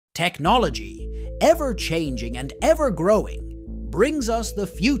Technology, ever-changing and ever-growing, brings us the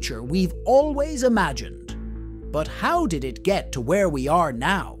future we've always imagined. But how did it get to where we are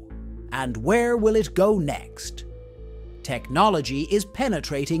now? And where will it go next? Technology is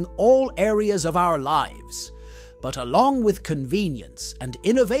penetrating all areas of our lives, but along with convenience and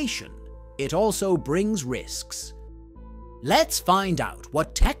innovation, it also brings risks. Let's find out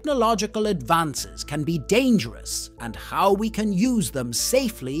what technological advances can be dangerous and how we can use them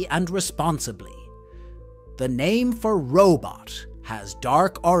safely and responsibly. The name for robot has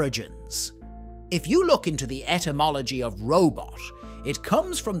dark origins. If you look into the etymology of robot, it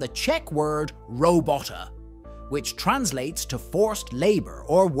comes from the Czech word robota, which translates to forced labor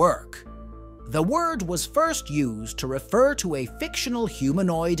or work. The word was first used to refer to a fictional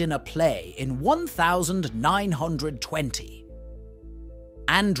humanoid in a play in 1920.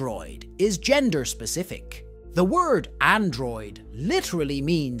 Android is gender-specific. The word android literally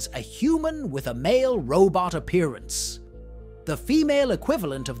means a human with a male robot appearance. The female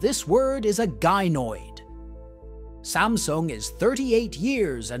equivalent of this word is a gynoid. Samsung is 38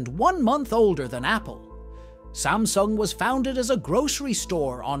 years and 1 month older than Apple. Samsung was founded as a grocery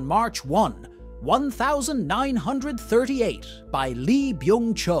store on March 1, 1938 by Lee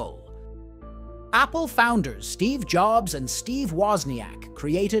Byung-chul. Apple founders Steve Jobs and Steve Wozniak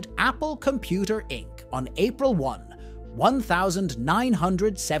created Apple Computer Inc. on April 1,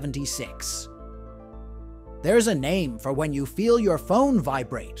 1976. There's a name for when you feel your phone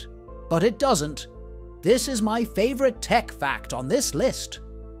vibrate, but it doesn't. This is my favorite tech fact on this list.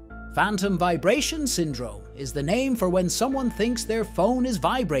 Phantom vibration syndrome is the name for when someone thinks their phone is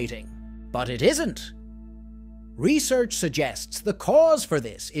vibrating, but it isn't. Research suggests the cause for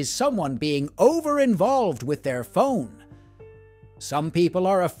this is someone being over-involved with their phone. Some people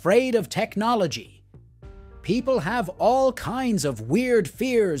are afraid of technology. People have all kinds of weird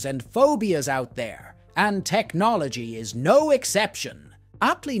fears and phobias out there, and technology is no exception.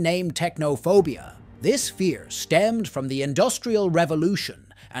 Aptly named technophobia, this fear stemmed from the Industrial Revolution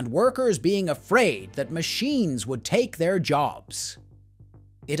and workers being afraid that machines would take their jobs.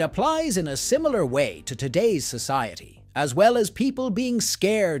 It applies in a similar way to today's society, as well as people being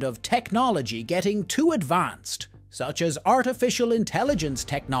scared of technology getting too advanced, such as artificial intelligence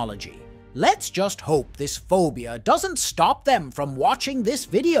technology. Let's just hope this phobia doesn't stop them from watching this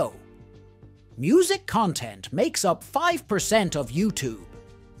video. Music content makes up 5% of YouTube.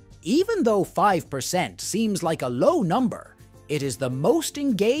 Even though 5% seems like a low number, it is the most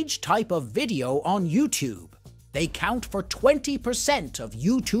engaged type of video on YouTube. They count for 20% of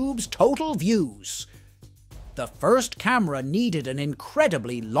YouTube's total views. The first camera needed an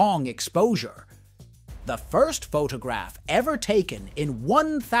incredibly long exposure. The first photograph ever taken in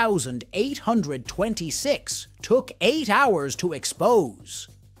 1826 took 8 hours to expose.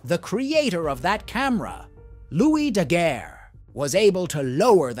 The creator of that camera, Louis Daguerre, was able to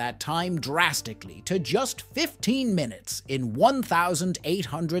lower that time drastically to just 15 minutes in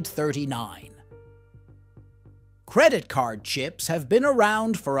 1839. Credit card chips have been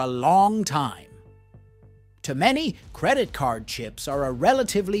around for a long time. To many, credit card chips are a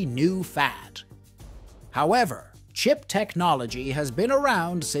relatively new fad. However, chip technology has been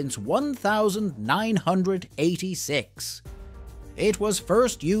around since 1986. It was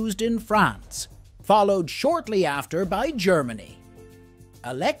first used in France, followed shortly after by Germany.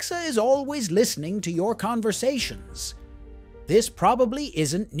 Alexa is always listening to your conversations. This probably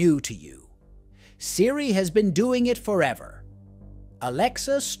isn't new to you. Siri has been doing it forever.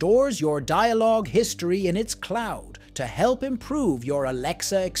 Alexa stores your dialogue history in its cloud to help improve your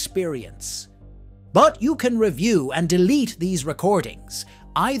Alexa experience. But you can review and delete these recordings,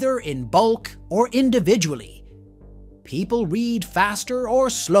 either in bulk or individually. People read faster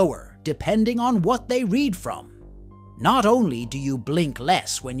or slower, depending on what they read from. Not only do you blink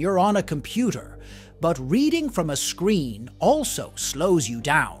less when you're on a computer, but reading from a screen also slows you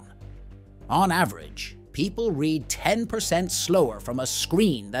down. On average, people read 10% slower from a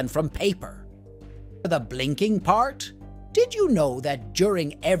screen than from paper. The blinking part? Did you know that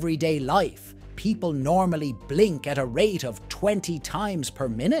during everyday life, people normally blink at a rate of 20 times per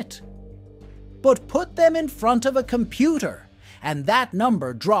minute? But put them in front of a computer, and that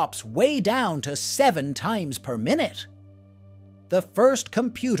number drops way down to 7 times per minute. The first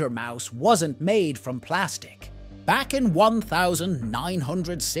computer mouse wasn't made from plastic. Back in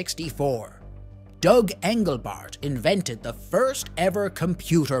 1964, Doug Engelbart invented the first ever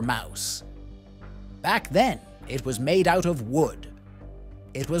computer mouse. Back then, it was made out of wood.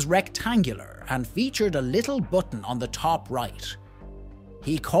 It was rectangular and featured a little button on the top right.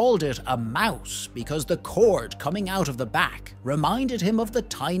 He called it a mouse because the cord coming out of the back reminded him of the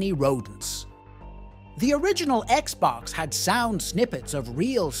tiny rodents. The original Xbox had sound snippets of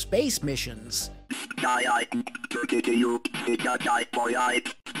real space missions.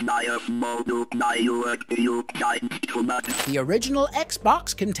 The original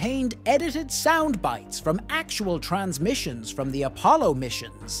Xbox contained edited sound bites from actual transmissions from the Apollo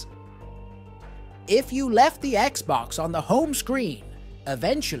missions. If you left the Xbox on the home screen,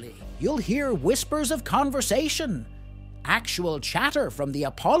 eventually you'll hear whispers of conversation, actual chatter from the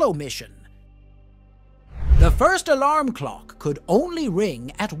Apollo mission. The first alarm clock could only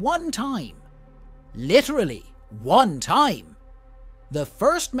ring at one time. Literally, one time. The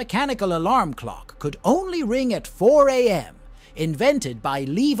first mechanical alarm clock could only ring at 4 a.m., invented by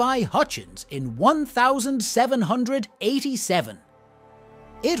Levi Hutchins in 1787.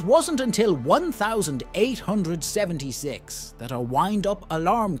 It wasn't until 1876 that a wind-up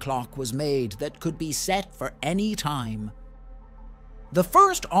alarm clock was made that could be set for any time. The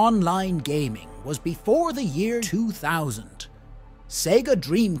first online gaming was before the year 2000. Sega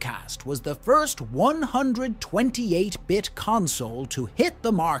Dreamcast was the first 128-bit console to hit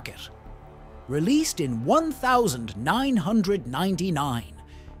the market. Released in 1999,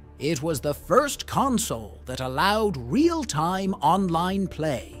 it was the first console that allowed real-time online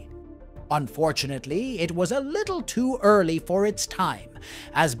play. Unfortunately, it was a little too early for its time,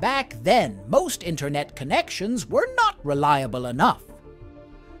 as back then most internet connections were not reliable enough.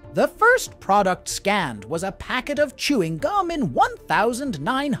 The first product scanned was a packet of chewing gum in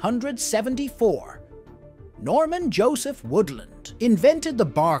 1974. Norman Joseph Woodland invented the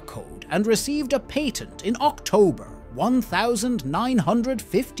barcode and received a patent in October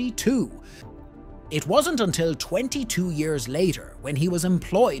 1952. It wasn't until 22 years later, when he was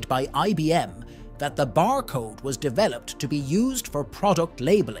employed by IBM, that the barcode was developed to be used for product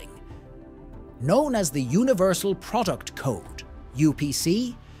labeling. Known as the Universal Product Code,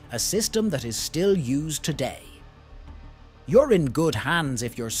 UPC, a system that is still used today. You're in good hands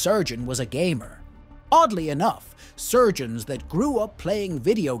if your surgeon was a gamer. Oddly enough, surgeons that grew up playing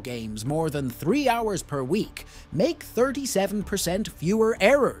video games more than 3 hours per week make 37% fewer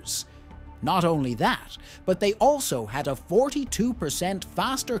errors. Not only that, but they also had a 42%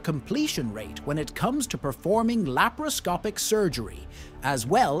 faster completion rate when it comes to performing laparoscopic surgery, as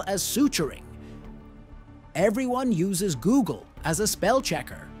well as suturing. Everyone uses Google as a spell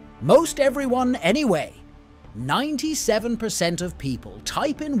checker. Most everyone anyway. 97% of people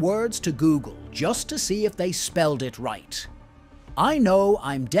type in words to Google just to see if they spelled it right. I know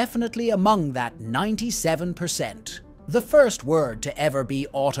I'm definitely among that 97%. The first word to ever be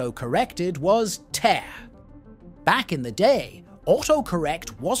auto-corrected was "te." Back in the day,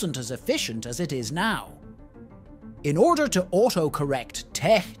 autocorrect wasn't as efficient as it is now. In order to autocorrect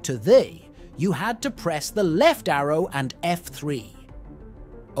 "te" to "the," you had to press the left arrow and F3.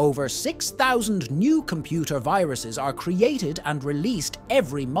 Over 6,000 new computer viruses are created and released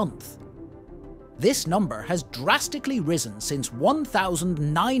every month. This number has drastically risen since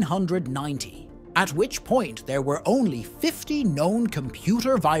 1990, at which point there were only 50 known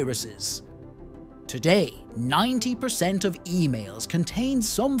computer viruses. Today, 90% of emails contain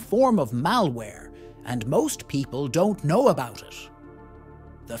some form of malware, and most people don't know about it.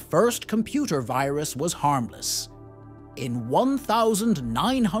 The first computer virus was harmless. In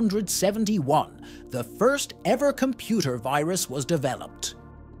 1971, the first ever computer virus was developed.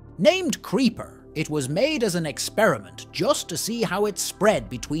 Named Creeper, it was made as an experiment just to see how it spread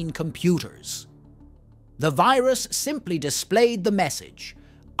between computers. The virus simply displayed the message,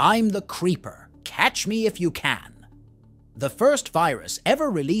 "I'm the Creeper, catch me if you can." The first virus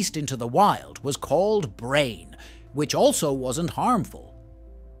ever released into the wild was called Brain, which also wasn't harmful.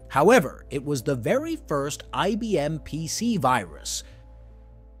 However, it was the very first IBM PC virus.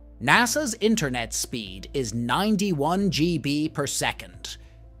 NASA's internet speed is 91 GB per second.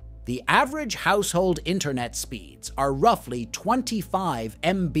 The average household internet speeds are roughly 25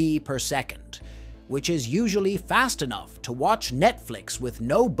 MB per second, which is usually fast enough to watch Netflix with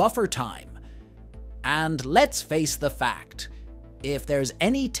no buffer time. And let's face the fact, if there's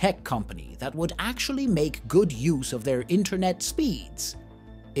any tech company that would actually make good use of their internet speeds,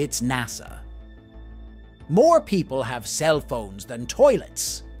 it's NASA. More people have cell phones than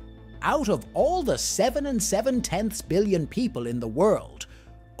toilets. Out of all the 7 7/10 billion people in the world,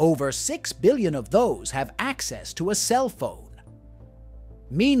 over 6 billion of those have access to a cell phone.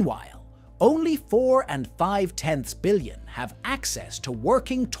 Meanwhile, only 4 5/10 billion have access to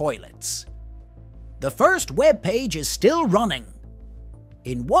working toilets. The first web page is still running.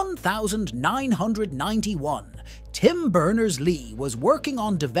 In 1991, Tim Berners-Lee was working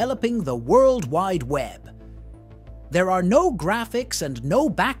on developing the World Wide Web. There are no graphics and no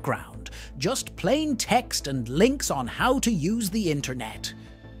background, just plain text and links on how to use the internet.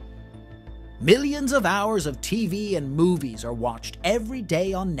 Millions of hours of TV and movies are watched every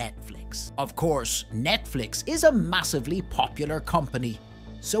day on Netflix. Of course, Netflix is a massively popular company,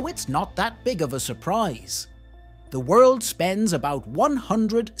 so it's not that big of a surprise. The world spends about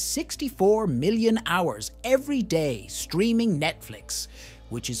 164 million hours every day streaming Netflix,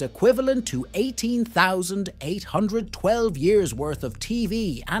 which is equivalent to 18,812 years worth of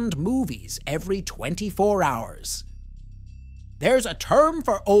TV and movies every 24 hours. There's a term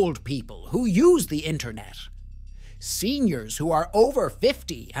for old people who use the internet. Seniors who are over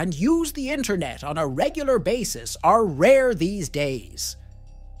 50 and use the internet on a regular basis are rare these days.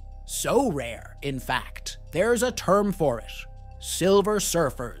 So rare, in fact, there's a term for it: silver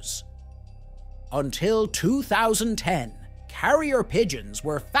surfers. Until 2010, carrier pigeons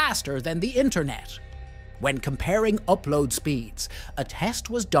were faster than the internet. When comparing upload speeds, a test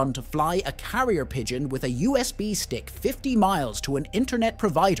was done to fly a carrier pigeon with a USB stick 50 miles to an internet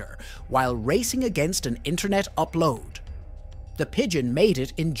provider while racing against an internet upload. The pigeon made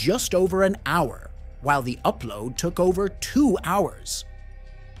it in just over an hour, while the upload took over 2 hours.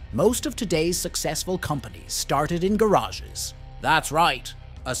 Most of today's successful companies started in garages. That's right,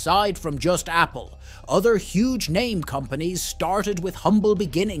 aside from just Apple, other huge name companies started with humble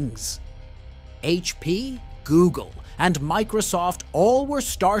beginnings. HP, Google, and Microsoft all were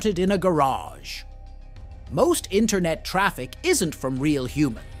started in a garage. Most internet traffic isn't from real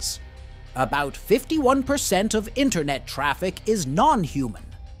humans. About 51% of internet traffic is non-human.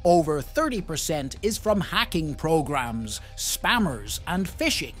 Over 30% is from hacking programs, spammers, and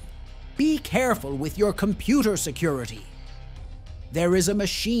phishing. Be careful with your computer security. There is a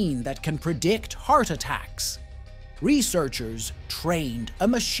machine that can predict heart attacks. Researchers trained a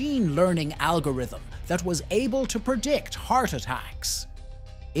machine learning algorithm that was able to predict heart attacks.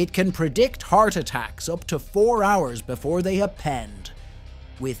 It can predict heart attacks up to 4 hours before they append,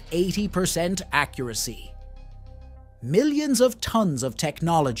 with 80% accuracy. Millions of tons of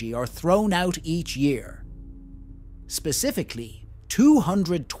technology are thrown out each year. Specifically,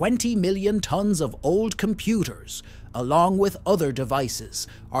 220 million tons of old computers, along with other devices,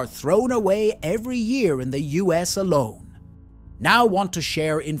 are thrown away every year in the US alone. Now want to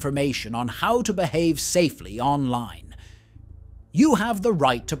share information on how to behave safely online. You have the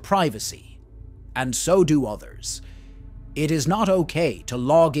right to privacy, and so do others. It is not okay to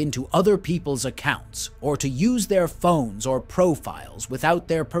log into other people's accounts or to use their phones or profiles without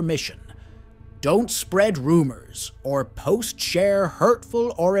their permission. Don't spread rumors or share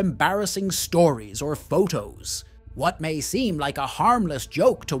hurtful or embarrassing stories or photos. What may seem like a harmless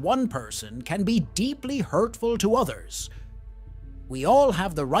joke to one person can be deeply hurtful to others. We all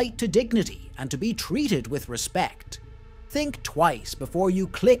have the right to dignity and to be treated with respect. Think twice before you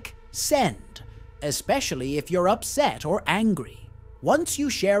click send, especially if you're upset or angry. Once you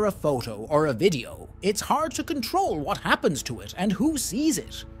share a photo or a video, it's hard to control what happens to it and who sees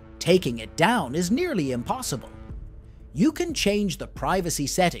it. Taking it down is nearly impossible. You can change the privacy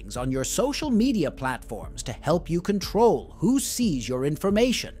settings on your social media platforms to help you control who sees your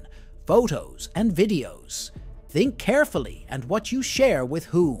information, photos, and videos. Think carefully and what you share with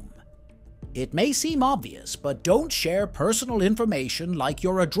whom. It may seem obvious, but don't share personal information like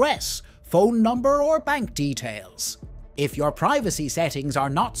your address, phone number, or bank details. If your privacy settings are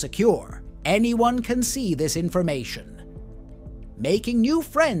not secure, anyone can see this information. Making new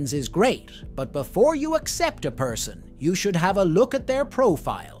friends is great, but before you accept a person, you should have a look at their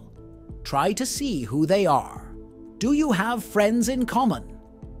profile. Try to see who they are. Do you have friends in common?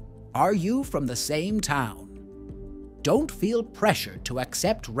 Are you from the same town? Don't feel pressured to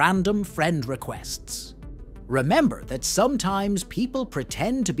accept random friend requests. Remember that sometimes people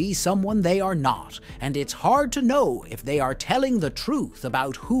pretend to be someone they are not, and it's hard to know if they are telling the truth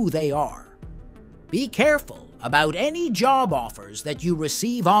about who they are. Be careful about any job offers that you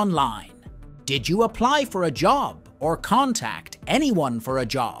receive online. Did you apply for a job or contact anyone for a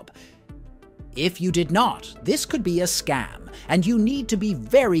job? If you did not, this could be a scam, and you need to be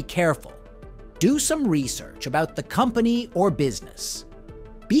very careful. Do some research about the company or business.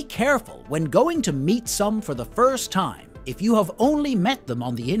 Be careful when going to meet some for the first time if you have only met them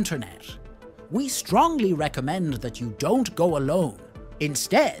on the internet. We strongly recommend that you don't go alone.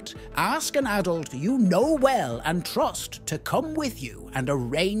 Instead, ask an adult you know well and trust to come with you and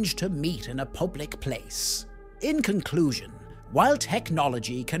arrange to meet in a public place. In conclusion, while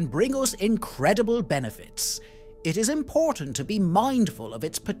technology can bring us incredible benefits, it is important to be mindful of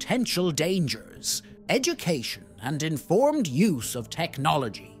its potential dangers. Education and informed use of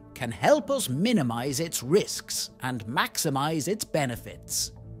technology can help us minimize its risks and maximize its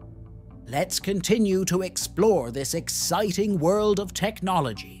benefits. Let's continue to explore this exciting world of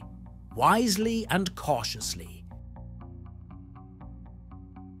technology, wisely and cautiously.